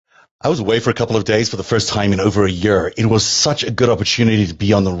I was away for a couple of days for the first time in over a year. It was such a good opportunity to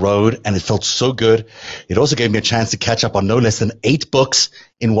be on the road, and it felt so good. It also gave me a chance to catch up on no less than 8 books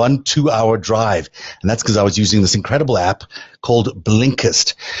in one 2-hour drive. And that's because I was using this incredible app called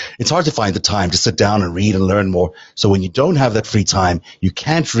Blinkist. It's hard to find the time to sit down and read and learn more. So when you don't have that free time, you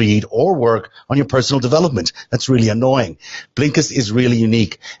can't read or work on your personal development. That's really annoying. Blinkist is really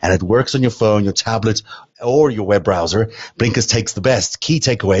unique, and it works on your phone, your tablet, or your web browser. Blinkist takes the best key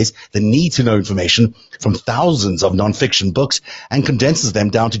takeaways, the need-to-know information from thousands of nonfiction books, and condenses them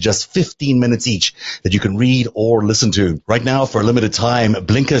down to just 15 minutes each that you can read or listen to. Right now, for a limited time,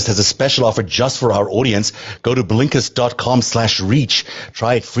 Blinkist has a special offer just for our audience. Go to Blinkist.com/reach.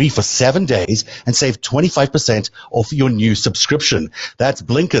 Try it free for 7 days and save 25% off your new subscription. That's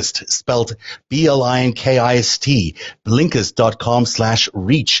Blinkist, spelled Blinkist.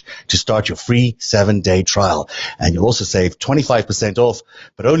 Blinkist.com/reach to start your free 7-day trial. And you'll also save 25% off,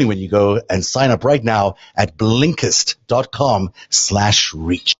 but only when you go and sign up right now at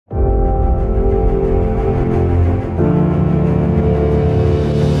Blinkist.com/reach.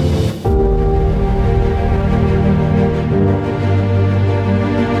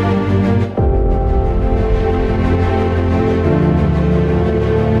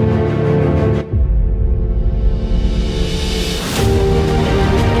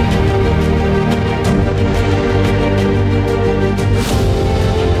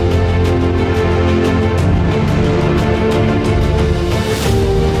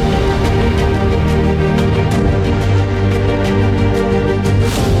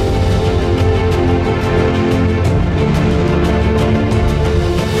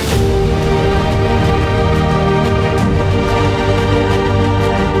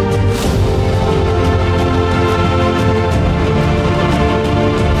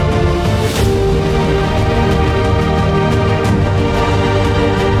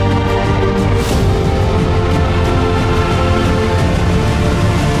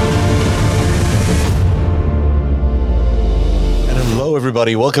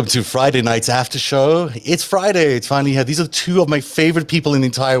 Everybody, welcome to Friday night's after show. It's Friday. It's finally here. These are 2 of my favorite people in the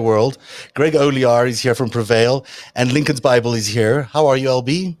entire world. Greg Olear is here from Prevail, and Lincoln's Bible is here. How are you,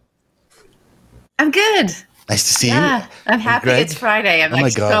 LB? I'm good. Nice to see you. Yeah, I'm happy it's Friday.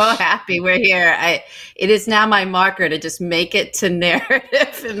 I'm so happy we're here. It is now my marker to just make it to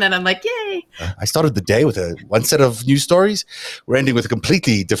narrative, and then I'm like, yay. I started the day with one set of news stories. We're ending with a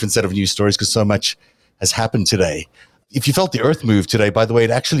completely different set of news stories because so much has happened today. If you felt the earth move today, by the way,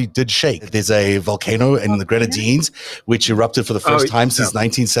 it actually did shake. There's a volcano in the Grenadines, which erupted for the first time since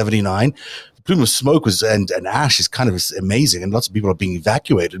 1979. The plume of smoke and ash is kind of amazing, and lots of people are being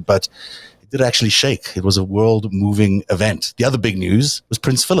evacuated, but it did actually shake. It was a world-moving event. The other big news was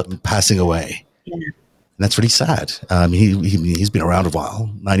Prince Philip passing away. Yeah. And that's really sad. He's been around a while,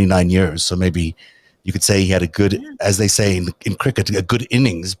 99 years, so maybe you could say he had a good, as they say in cricket, a good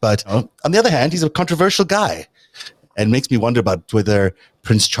innings. But on the other hand, he's a controversial guy. And it makes me wonder about whether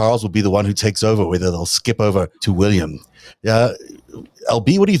Prince Charles will be the one who takes over, whether they'll skip over to William.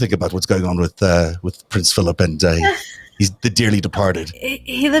 LB, what do you think about what's going on with Prince Philip and he's the dearly departed?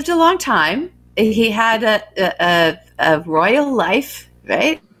 He lived a long time. He had a royal life,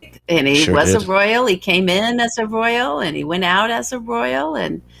 right? And he was a royal. He came in as a royal, and he went out as a royal,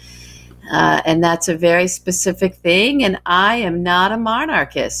 and that's a very specific thing. And I am not a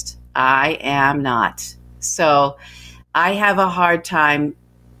monarchist. I am not. So I have a hard time.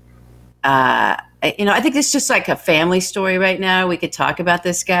 I think it's just like a family story right now. We could talk about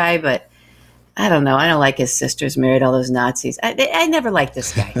this guy, but I don't know. I don't like his sisters married all those Nazis. I never liked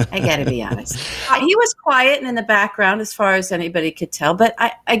this guy. I got to be honest. He was quiet and in the background as far as anybody could tell. But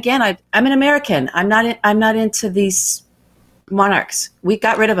I'm an American. I'm not into these monarchs. We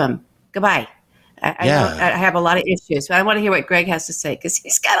got rid of them. Goodbye. I have a lot of issues, but I want to hear what Greg has to say because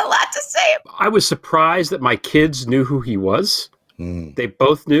he's got a lot to say. I was surprised that my kids knew who he was. They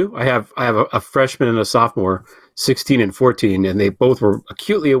both knew. I have a freshman and a sophomore, 16 and 14, and they both were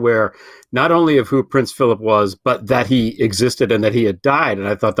acutely aware not only of who Prince Philip was, but that he existed and that he had died. And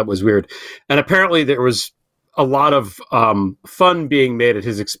I thought that was weird. And apparently there was a lot of fun being made at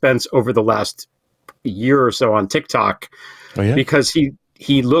his expense over the last year or so on TikTok because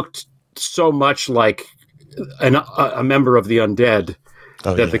he looked so much like a member of the undead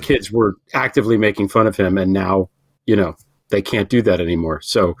the kids were actively making fun of him. And now, they can't do that anymore.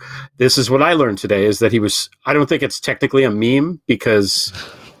 So this is what I learned today is that I don't think it's technically a meme because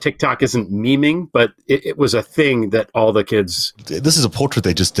TikTok isn't memeing, but it was a thing that all the kids... This is a portrait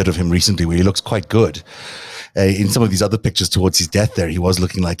they just did of him recently where he looks quite good. In some of these other pictures towards his death there, he was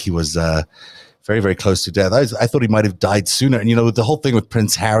looking like he was very, very close to death. I thought he might have died sooner. And, the whole thing with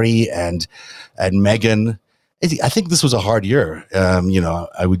Prince Harry and Meghan, I think this was a hard year. I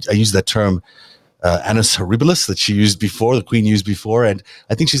use that term, annus horribilis, that she used before, the Queen used before. And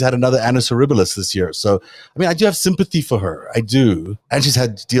I think she's had another annus horribilis this year. So, I do have sympathy for her. I do. And she's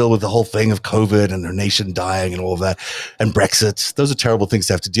had to deal with the whole thing of COVID and her nation dying and all of that, and Brexit. Those are terrible things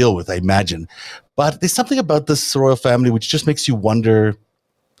to have to deal with, I imagine. But there's something about this royal family which just makes you wonder,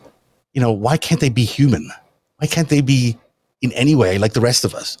 why can't they be human? Why can't they be in any way like the rest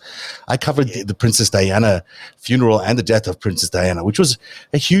of us? I covered the Princess Diana funeral and the death of Princess Diana, which was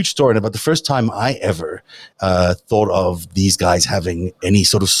a huge story, and about the first time I ever thought of these guys having any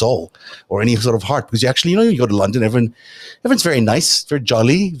sort of soul or any sort of heart. Because you actually, you go to London, everyone's very nice, very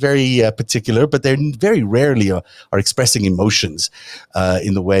jolly, very particular, but they very rarely are expressing emotions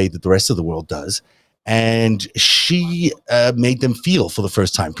in the way that the rest of the world does. And she made them feel for the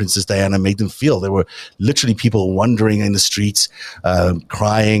first time. Princess Diana made them feel. There were literally people wandering in the streets,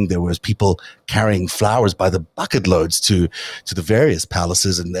 crying. There was people carrying flowers by the bucket loads to the various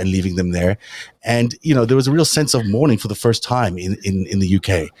palaces and leaving them there. And, there was a real sense of mourning for the first time in the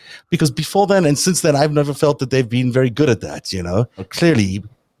UK. Because before then and since then, I've never felt that they've been very good at that, Clearly,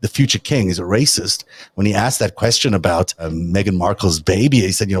 the future king is a racist. When he asked that question about Meghan Markle's baby,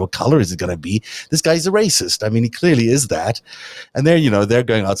 he said, what color is it going to be? This guy's a racist. He clearly is that. And they're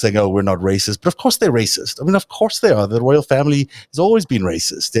going out saying, oh, we're not racist. But of course they're racist. Of course they are. The royal family has always been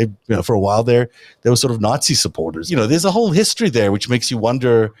racist. They, for a while there were sort of Nazi supporters. There's a whole history there, which makes you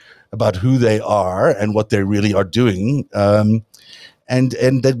wonder about who they are and what they really are doing. And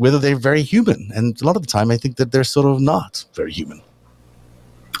that whether they're very human. And a lot of the time, I think that they're sort of not very human.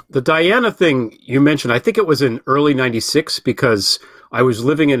 The Diana thing you mentioned, I think it was in early 96 because I was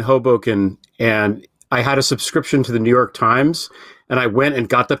living in Hoboken and I had a subscription to the New York Times, and I went and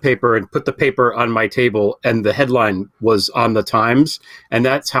got the paper and put the paper on my table, and the headline was on the Times. And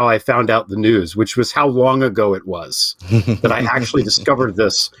that's how I found out the news, which was how long ago it was that I actually discovered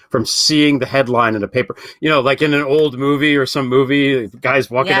this from seeing the headline in a paper. Like in an old movie or some movie, guys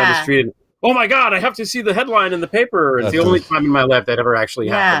walking down the street and, oh my God, I have to see the headline in the paper. It's the only time in my life that ever actually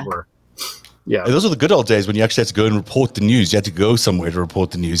happened. Those are the good old days when you actually had to go and report the news. You had to go somewhere to report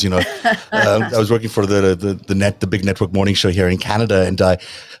the news. I was working for the big network morning show here in Canada, and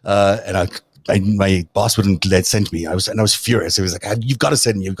my boss wouldn't send me. I was furious. He was like, "You've got to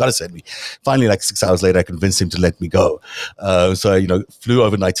send me. You've got to send me." Finally, like 6 hours later, I convinced him to let me go. So I, flew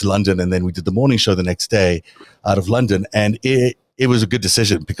overnight to London, and then we did the morning show the next day out of London, and it was a good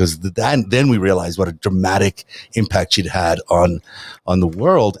decision because then we realized what a dramatic impact she'd had on the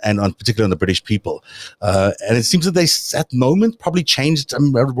world and particularly on the British people. And it seems that that moment probably changed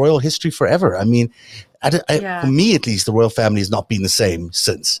royal history forever. For me, at least, the royal family has not been the same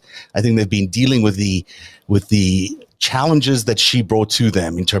since. I think they've been dealing with the challenges that she brought to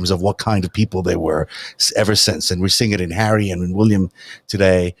them in terms of what kind of people they were ever since. And we're seeing it in Harry and in William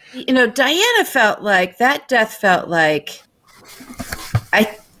today. Diana felt like that death felt like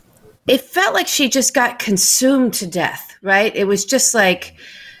it felt like she just got consumed to death, right? It was just like,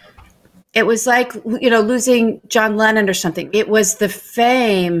 losing John Lennon or something. It was the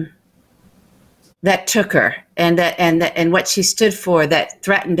fame that took her and what she stood for that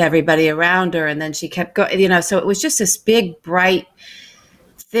threatened everybody around her. And then she kept going, so it was just this big, bright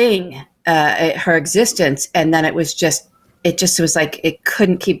thing, her existence. And then it just was like, it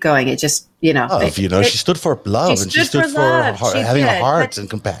couldn't keep going. It just, she stood for love and she stood for having a heart and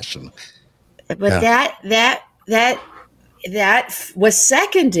compassion. But that was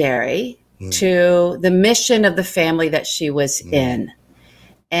secondary to the mission of the family that she was in.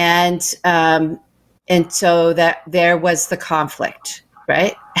 And so that there was the conflict,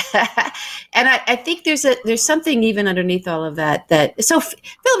 right? And I think there's something even underneath all of that so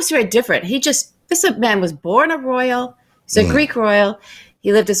Philip's very different. This man was born a royal. He's a Greek royal.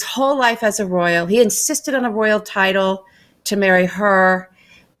 He lived his whole life as a royal. He insisted on a royal title to marry her,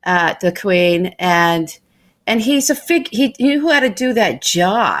 the queen, and he's he knew how to do that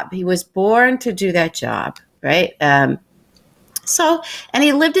job. He was born to do that job, right? And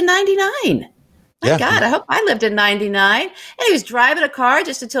he lived in 99. My God, I hope I lived in 99. And he was driving a car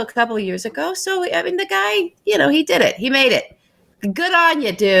just until a couple of years ago. So, the guy, he did it. He made it. Good on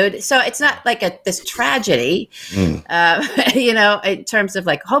you, dude. So it's not like this tragedy, in terms of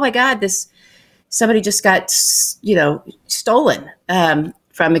like, oh my God, somebody just got, stolen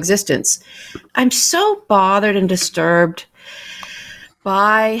from existence. I'm so bothered and disturbed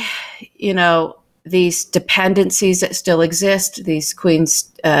by, these dependencies that still exist, these queen's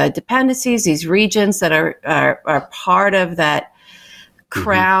dependencies, these regions that are part of that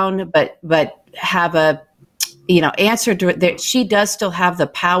crown, but have a answer to that. She does still have the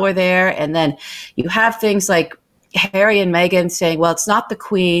power there. And then you have things like Harry and Meghan saying, well, it's not the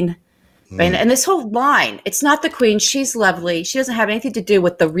Queen. And this whole line, it's not the Queen. She's lovely. She doesn't have anything to do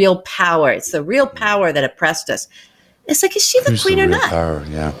with the real power. It's the real power that oppressed us. It's like, is she the Queen or not? Power?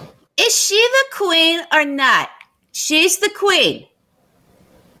 Yeah. Is she the Queen or not? She's the Queen.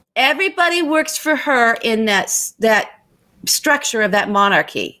 Everybody works for her in that structure of that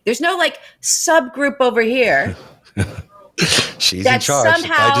monarchy. There's no like subgroup over here. She's in charge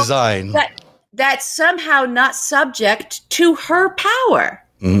by design. That's somehow not subject to her power.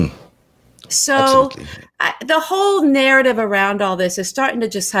 So the whole narrative around all this is starting to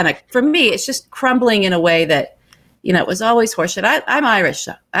just kind of, for me, it's just crumbling in a way that, it was always horseshit. I'm Irish,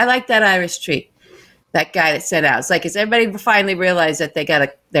 though. I like that Irish treat. That guy that said out. It's like, has everybody finally realized that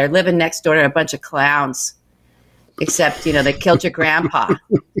they're living next door to a bunch of clowns? Except, they killed your grandpa.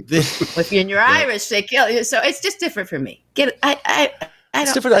 If you're Irish, they kill you. So it's just different for me.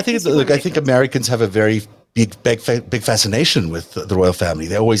 It's different. I think Americans have a very big fascination with the royal family.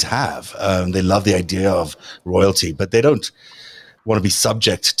 They always have. They love the idea of royalty, but they don't want to be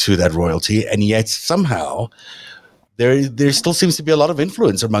subject to that royalty. And yet somehow there still seems to be a lot of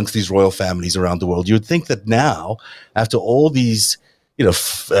influence amongst these royal families around the world. You would think that now, after all these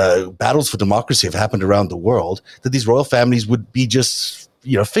battles for democracy have happened around the world, that these royal families would be just,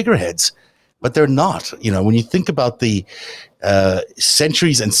 figureheads, but they're not. When you think about the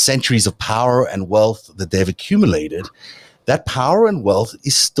centuries and centuries of power and wealth that they've accumulated, that power and wealth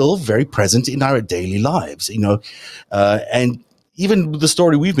is still very present in our daily lives, and even the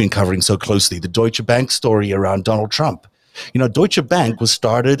story we've been covering so closely, the Deutsche Bank story around Donald Trump. Deutsche Bank was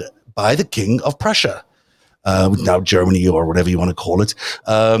started by the King of Prussia. Now Germany or whatever you want to call it.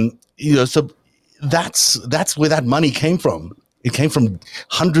 So that's where that money came from. It came from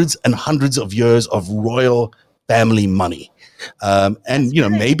hundreds and hundreds of years of royal family money. And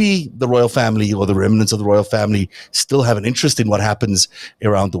maybe the royal family or the remnants of the royal family still have an interest in what happens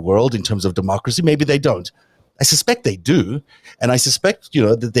around the world in terms of democracy. Maybe they don't. I suspect they do. And I suspect,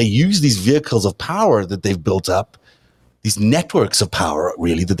 that they use these vehicles of power that they've built up, these networks of power,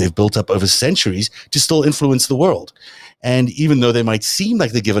 really, that they've built up over centuries to still influence the world. And even though they might seem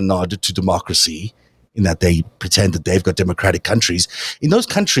like they give a nod to democracy in that they pretend that they've got democratic countries, in those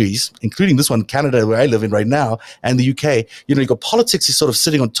countries, including this one, Canada, where I live in right now, and the UK, you've got politics is sort of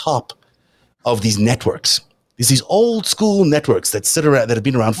sitting on top of these networks. There's these old school networks that sit around, that have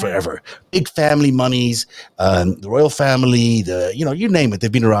been around forever. Big family monies, the royal family, you name it,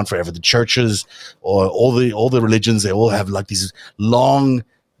 they've been around forever. The churches or all the religions, they all have like these long,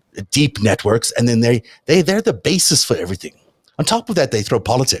 deep networks, and then they're the basis for everything. On top of that, they throw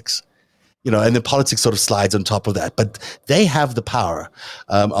politics, and the politics sort of slides on top of that. But they have the power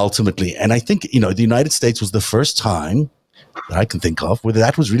ultimately, and I think the United States was the first time that I can think of where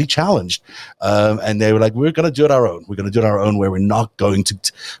that was really challenged, and they were like, we're going to do it our own. We're going to do it our own, where we're not going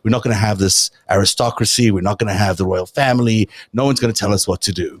to have this aristocracy. We're not going to have the royal family. No one's going to tell us what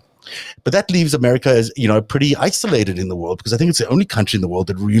to do. But that leaves America as pretty isolated in the world, because I think it's the only country in the world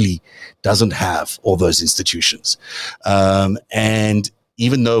that really doesn't have all those institutions. And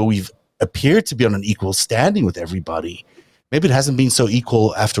even though we've appeared to be on an equal standing with everybody, maybe it hasn't been so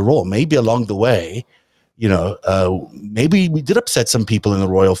equal after all. Maybe along the way, maybe we did upset some people in the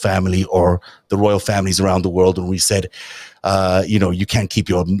royal family or the royal families around the world when we said, you can't keep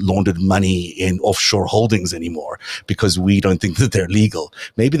your laundered money in offshore holdings anymore because we don't think that they're legal.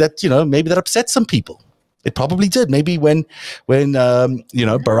 Maybe that upset some people. It probably did. Maybe when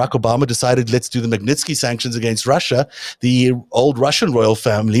Barack Obama decided, let's do the Magnitsky sanctions against Russia, the old Russian royal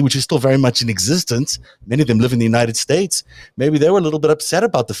family, which is still very much in existence, many of them live in the United States, maybe they were a little bit upset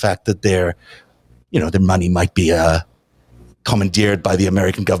about the fact that their money might be commandeered by the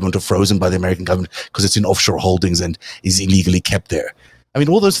American government or frozen by the American government because it's in offshore holdings and is illegally kept there. I mean,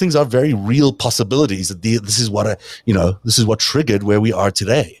 all those things are very real possibilities. That this is what triggered where we are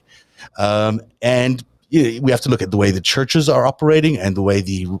today. And we have to look at the way the churches are operating and the way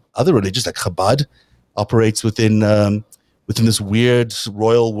the other religions, like Chabad, operates within this weird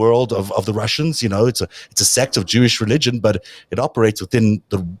royal world of the Russians. It's a sect of Jewish religion, but it operates within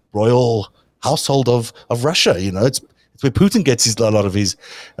the royal household of Russia. It's where Putin gets a lot of his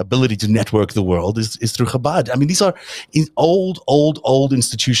ability to network the world is through Chabad. I mean, these are old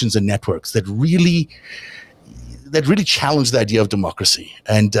institutions and networks that really challenge the idea of democracy.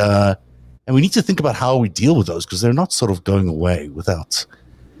 And we need to think about how we deal with those, because they're not sort of going away without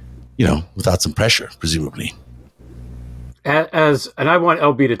some pressure, presumably. And I want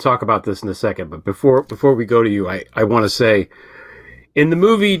LB to talk about this in a second, but before we go to you, I want to say, in the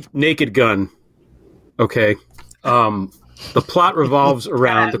movie Naked Gun, Okay. The plot revolves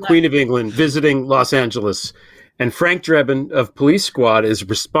around the Queen of England visiting Los Angeles, and Frank Drebin of Police Squad is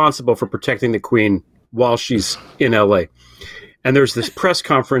responsible for protecting the Queen while she's in LA. And there's this press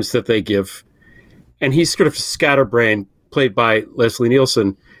conference that they give, and he's sort of scatterbrained, played by Leslie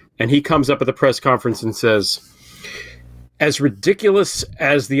Nielsen, and he comes up at the press conference and says, "As ridiculous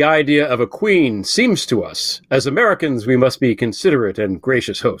as the idea of a queen seems to us, as Americans, we must be considerate and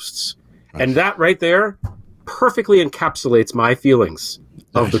gracious hosts." Right. And that right there perfectly encapsulates my feelings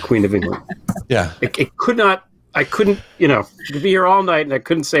of the Queen of England. Yeah. I couldn't, could be here all night and I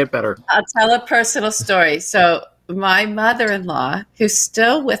couldn't say it better. I'll tell a personal story. So my mother-in-law, who's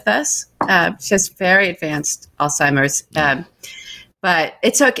still with us, she has very advanced Alzheimer's, but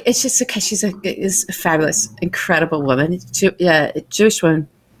it's okay. It's just okay. She's a fabulous, incredible woman, Jewish woman.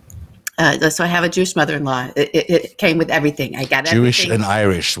 So I have a Jewish mother-in-law. It came with everything. I got Jewish everything. and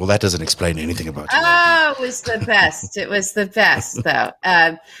Irish. Well, that doesn't explain anything about you. Oh, it was the best. It was the best, though.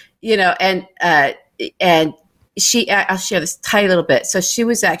 And I'll share this tiny little bit. So she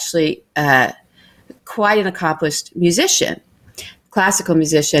was actually quite an accomplished musician, classical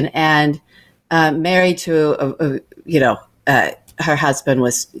musician, and married to her husband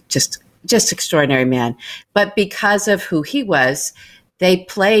was just extraordinary man. But because of who he was, they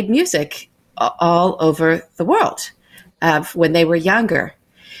played music all over the world when they were younger.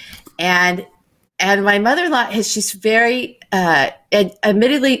 And my mother-in-law, she's very,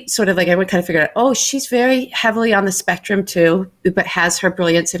 admittedly, sort of like everyone kind of figured out, she's very heavily on the spectrum too, but has her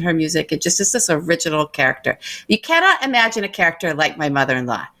brilliance in her music. It just is this original character. You cannot imagine a character like my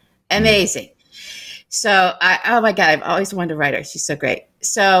mother-in-law. Amazing. So oh my God, I've always wanted to write her. She's so great.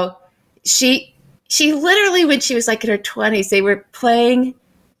 So she literally, when she was like in her 20s, they were playing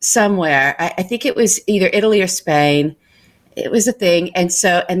somewhere. I think it was either Italy or Spain. It was a thing. And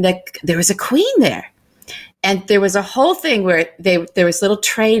there was a queen there. And there was a whole thing where there was little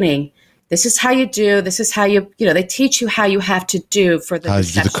training. This is how you do. This is how they teach you how you have to do for the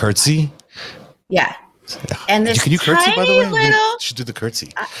reception. You do the curtsy? Yeah. And this can you curtsy, by the way? Little, you should do the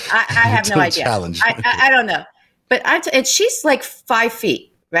curtsy. I have no idea. Challenge. I don't know. But and she's like 5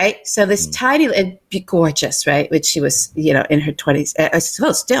 feet, right? So this tiny and gorgeous, right? Which she was, in her 20s.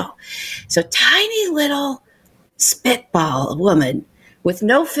 Still. So tiny little spitball woman with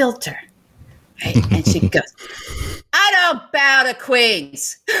no filter. Right? And she goes, "I don't bow to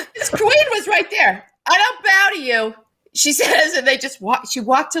queens." This queen was right there. "I don't bow to you," she says, and she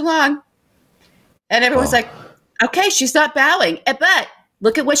walked along. And everyone's like, okay, she's not bowing. But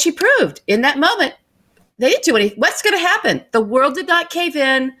look at what she proved in that moment. They didn't do anything. What's going to happen? The world did not cave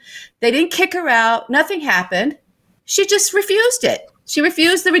in. They didn't kick her out. Nothing happened. She just refused it. She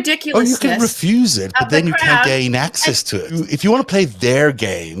refused the ridiculousness. You can refuse it, but then you can't gain access to it. If you want to play their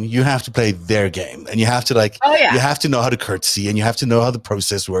game, you have to play their game. And you have to you have to know how to curtsy, and you have to know how the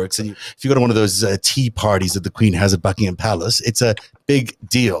process works. And if you go to one of those tea parties that the Queen has at Buckingham Palace, it's a big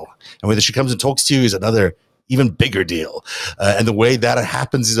deal. And whether she comes and talks to you is another even bigger deal. And the way that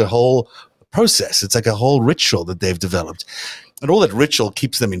happens is a whole process. It's like a whole ritual that they've developed. And all that ritual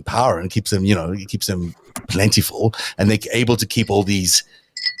keeps them in power and keeps them plentiful, and they're able to keep all these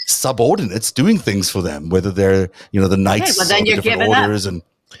subordinates doing things for them, whether they're, the knights or the different orders and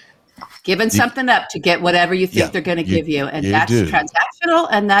giving something up to get whatever you think they're going to give you. And that's transactional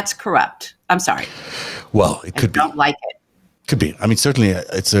and that's corrupt. I'm sorry. Well, it could be. I don't like it. Could be. I mean, certainly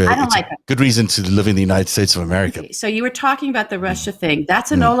it's a good reason to live in the United States of America. Okay, so you were talking about the Russia thing.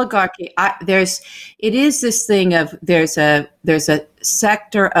 That's an oligarchy. It is this thing of there's a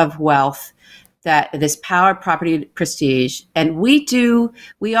sector of wealth that this power, property, prestige, and we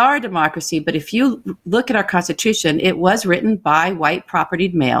are a democracy. But if you look at our Constitution, it was written by white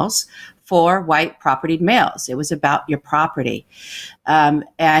propertied males for white propertied males. It was about your property.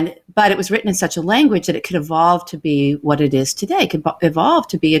 But it was written in such a language that it could evolve to be what it is today, could evolve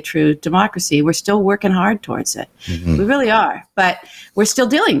to be a true democracy. We're still working hard towards it. Mm-hmm. We really are. But we're still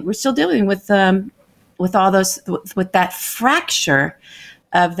dealing with all those, with that fracture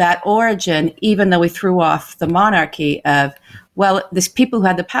of that origin, even though we threw off the monarchy of, these people who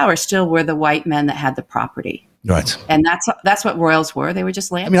had the power still were the white men that had the property. Right. And that's what royals were. They were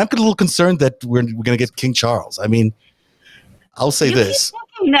just land. I mean, I'm a little concerned that we're going to get King Charles. I mean, I'll say this.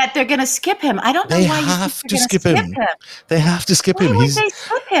 Thinking that they're going to skip him. I don't know why they have to skip him. They have to skip him. Why would they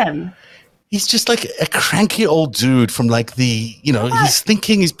skip him? He's just like a cranky old dude from his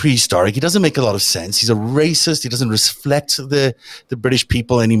thinking is prehistoric. He doesn't make a lot of sense. He's a racist. He doesn't reflect the British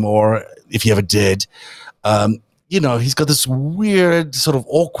people anymore, if he ever did. He's got this weird sort of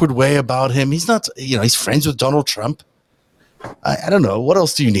awkward way about him. He's not, he's friends with Donald Trump. I don't know. What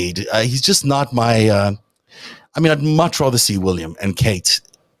else do you need? He's just not my. I'd much rather see William and Kate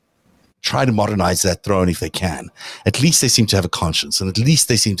try to modernize that throne if they can. At least they seem to have a conscience, and at least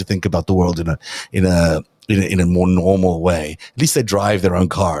they seem to think about the world in a more normal way. At least they drive their own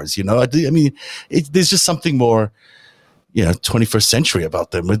cars. There's just something more, 21st century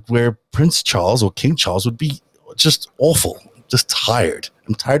about them, where Prince Charles or King Charles would be just awful, just tired.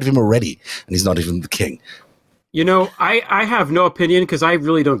 I'm tired of him already, and he's not even the king. I have no opinion because I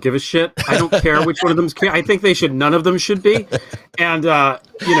really don't give a shit. I don't care which one of them's king. I think none of them should be. And,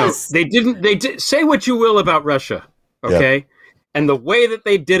 they did say what you will about Russia. Okay. Yep. And the way that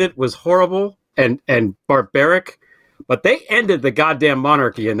they did it was horrible and barbaric, but they ended the goddamn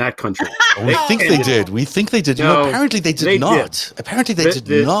monarchy in that country. We think they did. No, apparently they did not. Apparently they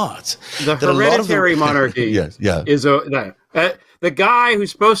did not. The hereditary monarchy is the guy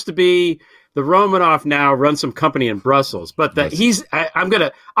who's supposed to be the Romanov now runs some company in Brussels, but I'm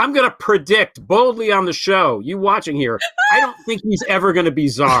gonna predict boldly on the show. You watching here? I don't think he's ever going to be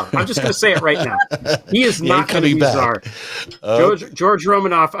czar. I'm just going to say it right now. He is not going to be czar. George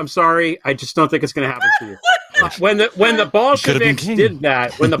Romanov. I'm sorry. I just don't think it's going to happen for you. When the Bolsheviks did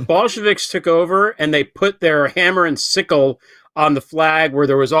that, when the Bolsheviks took over and they put their hammer and sickle on the flag where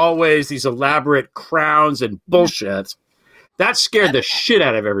there was always these elaborate crowns and bullshit. That scared the shit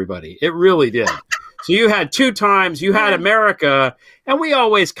out of everybody. It really did. So you had two times. You had America, and we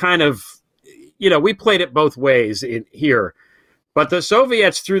always kind of, we played it both ways here. But the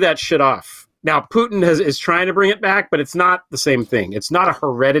Soviets threw that shit off. Now, Putin is trying to bring it back, but it's not the same thing. It's not a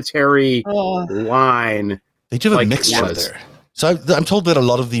hereditary line. They do have a mixture there. So I'm told that a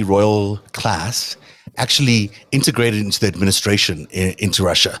lot of the royal class actually integrated into the administration into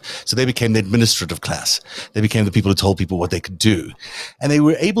Russia. So they became the administrative class. They became the people who told people what they could do. And they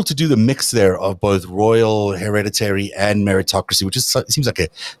were able to do the mix there of both royal, hereditary, and meritocracy, which seems like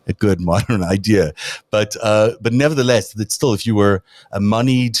a good modern idea. But nevertheless, it's still, if you were a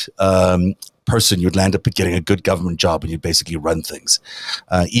moneyed person, you'd land up getting a good government job and you'd basically run things,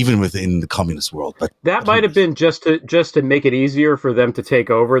 even within the communist world. But that might have been just to make it easier for them to take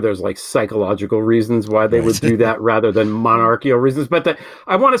over. There's like psychological reasons why they would do that rather than monarchical reasons. But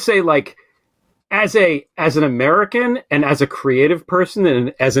I want to say, like, as an American and as a creative person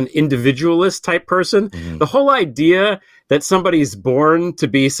and as an individualist type person, the whole idea that somebody's born to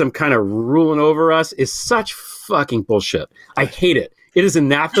be some kind of ruling over us is such fucking bullshit. I hate it. It is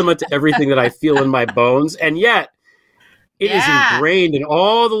anathema to everything that I feel in my bones. And yet it is ingrained in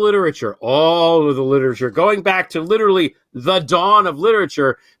all the literature, going back to literally the dawn of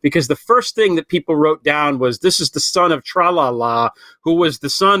literature, because the first thing that people wrote down was, this is the son of Tralala, who was the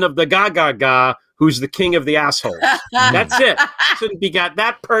son of the Ga, who's the king of the assholes. That's it. Begat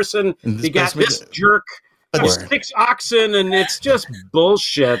that person, begat this jerk. There's 6 oxen, and it's just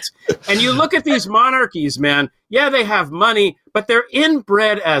bullshit. And you look at these monarchies, man. Yeah, they have money, but they're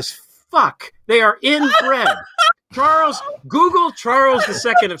inbred as fuck. They are inbred. Google Charles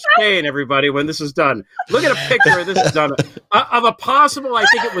II of Spain, everybody, when this is done. Look at a picture of this is done. Of a possible, I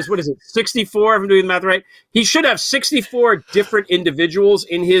think it was, 64, if I'm doing the math right? He should have 64 different individuals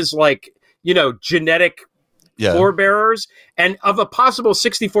in his, genetic forebearers, and of a possible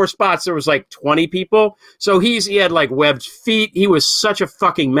 64 spots, there was like 20 people. So he had like webbed feet. He was such a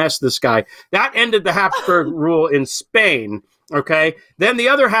fucking mess, this guy. That ended the Habsburg rule in Spain. Okay. Then the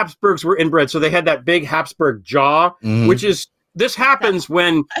other Habsburgs were inbred. So they had that big Habsburg jaw, which is, this happens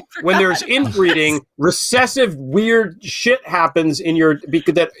when there's inbreeding, recessive weird shit happens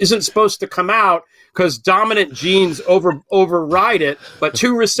because that isn't supposed to come out, because dominant genes override it, but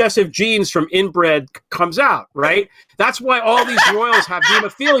 2 recessive genes from inbred comes out, right? That's why all these royals have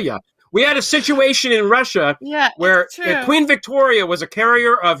hemophilia. We had a situation in Russia where Queen Victoria was a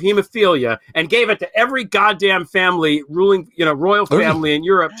carrier of hemophilia and gave it to every goddamn family ruling, royal family in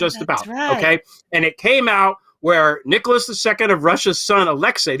Europe, just about. Right. Okay. And it came out where Nicholas II of Russia's son,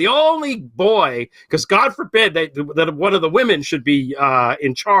 Alexei, the only boy, because God forbid that one of the women should be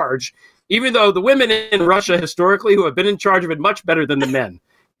in charge, even though the women in Russia historically who have been in charge of it much better than the men.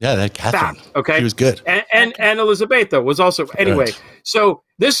 Yeah, that Catherine. Fact, okay, she was good. And Elizabeth was also, anyway. Right. So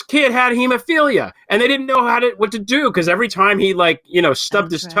this kid had hemophilia, and they didn't know what to do, because every time he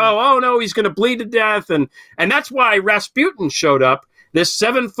stubbed his toe, oh no, he's going to bleed to death, and that's why Rasputin showed up. This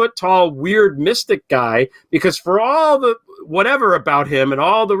 7-foot tall, weird mystic guy, because for all the whatever about him and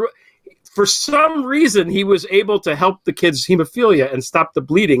for some reason, he was able to help the kid's hemophilia and stop the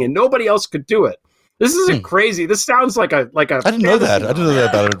bleeding, and nobody else could do it. This isn't crazy. This sounds like a. I didn't know that. I didn't know that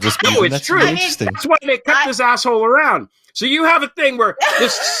about it. No, it's true. Interesting. That's why they kept this asshole around. So you have a thing where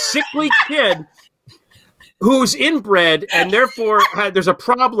this sickly kid who's inbred and therefore there's a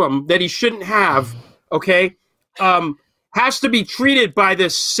problem that he shouldn't have, okay, has to be treated by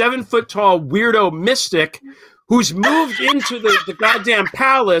this 7-foot-tall weirdo mystic who's moved into the goddamn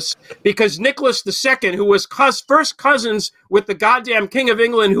palace because Nicholas II, who was first cousins with the goddamn King of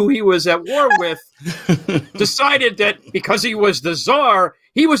England, who he was at war with, decided that because he was the Tsar,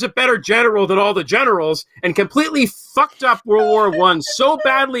 he was a better general than all the generals, and completely fucked up World War I so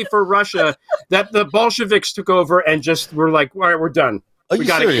badly for Russia that the Bolsheviks took over and just were like, all right, we're done. We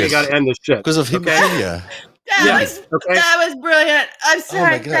got to end this shit. Because of hemophilia. That was brilliant. I'm sorry.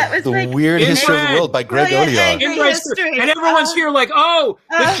 Oh my God. That was the Weird History of the World by Greg Odion. And everyone's here like,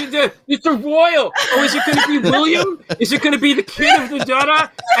 it's a royal. Oh, is it going to be William? Is it going to be the kid of the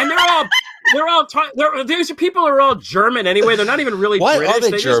Dada? And these people are all German anyway. They're not even really Why British.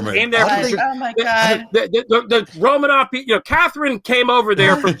 Are they German? Oh my God. The Romanov, Catherine came over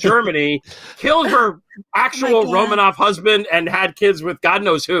there from Germany, killed her actual Romanov husband, and had kids with God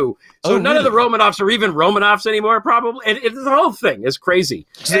knows who. So none of the Romanovs are even Romanovs anymore, probably. And the whole thing is crazy.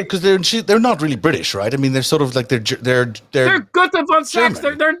 Because they're not really British, right? I mean, they're sort of like they're Gotha von Sachs.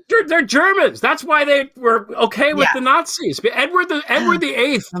 They're Germans. That's why they were okay with the Nazis. But Edward the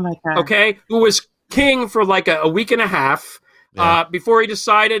Eighth, okay, who was king for like a week and a half. Before he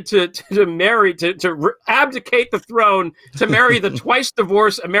decided to marry, to abdicate the throne, to marry the twice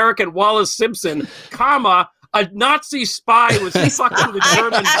divorced American Wallace Simpson, a Nazi spy was fucking the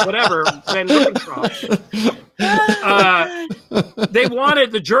Germans, whatever, Van Ribbentrop.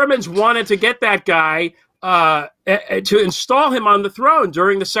 The Germans wanted to get that guy to install him on the throne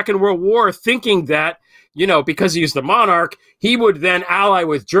during the Second World War, thinking that, because he's the monarch, he would then ally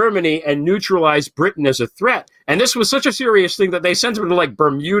with Germany and neutralize Britain as a threat. And this was such a serious thing that they sent him to like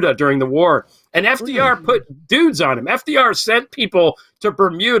Bermuda during the war. And FDR put dudes on him. FDR sent people to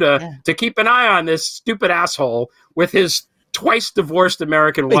Bermuda to keep an eye on this stupid asshole with his twice divorced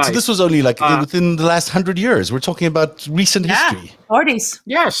American wife. So this was only like within the last 100 years. We're talking about recent history. 40s.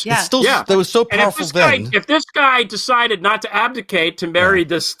 Yes. Yeah. That was so powerful then. If this guy decided not to abdicate to marry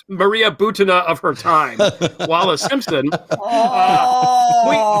this Maria Butina of her time, Wallace Simpson,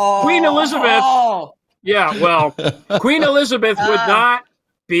 Queen Elizabeth, Queen Elizabeth would not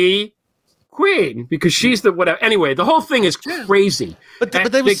be queen because she's the whatever. Anyway, the whole thing is crazy. But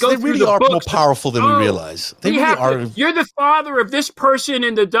they really are more powerful than we realize. They really are. You're the father of this person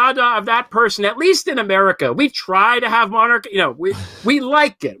and the dada of that person. At least in America, we try to have monarchy. We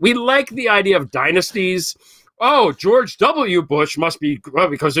like it. We like the idea of dynasties. Oh, George W. Bush must be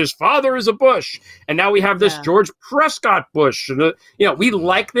because his father is a Bush, and now we have this George Prescott Bush. We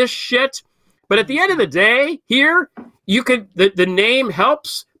like this shit. But at the end of the day, here the name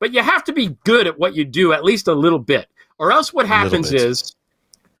helps, but you have to be good at what you do at least a little bit, or else what happens is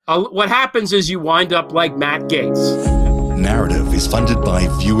you wind up like Matt Gaetz. Narrative is funded by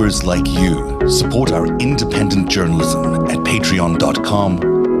viewers like you. Support our independent journalism at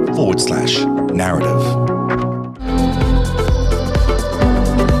patreon.com/narrative.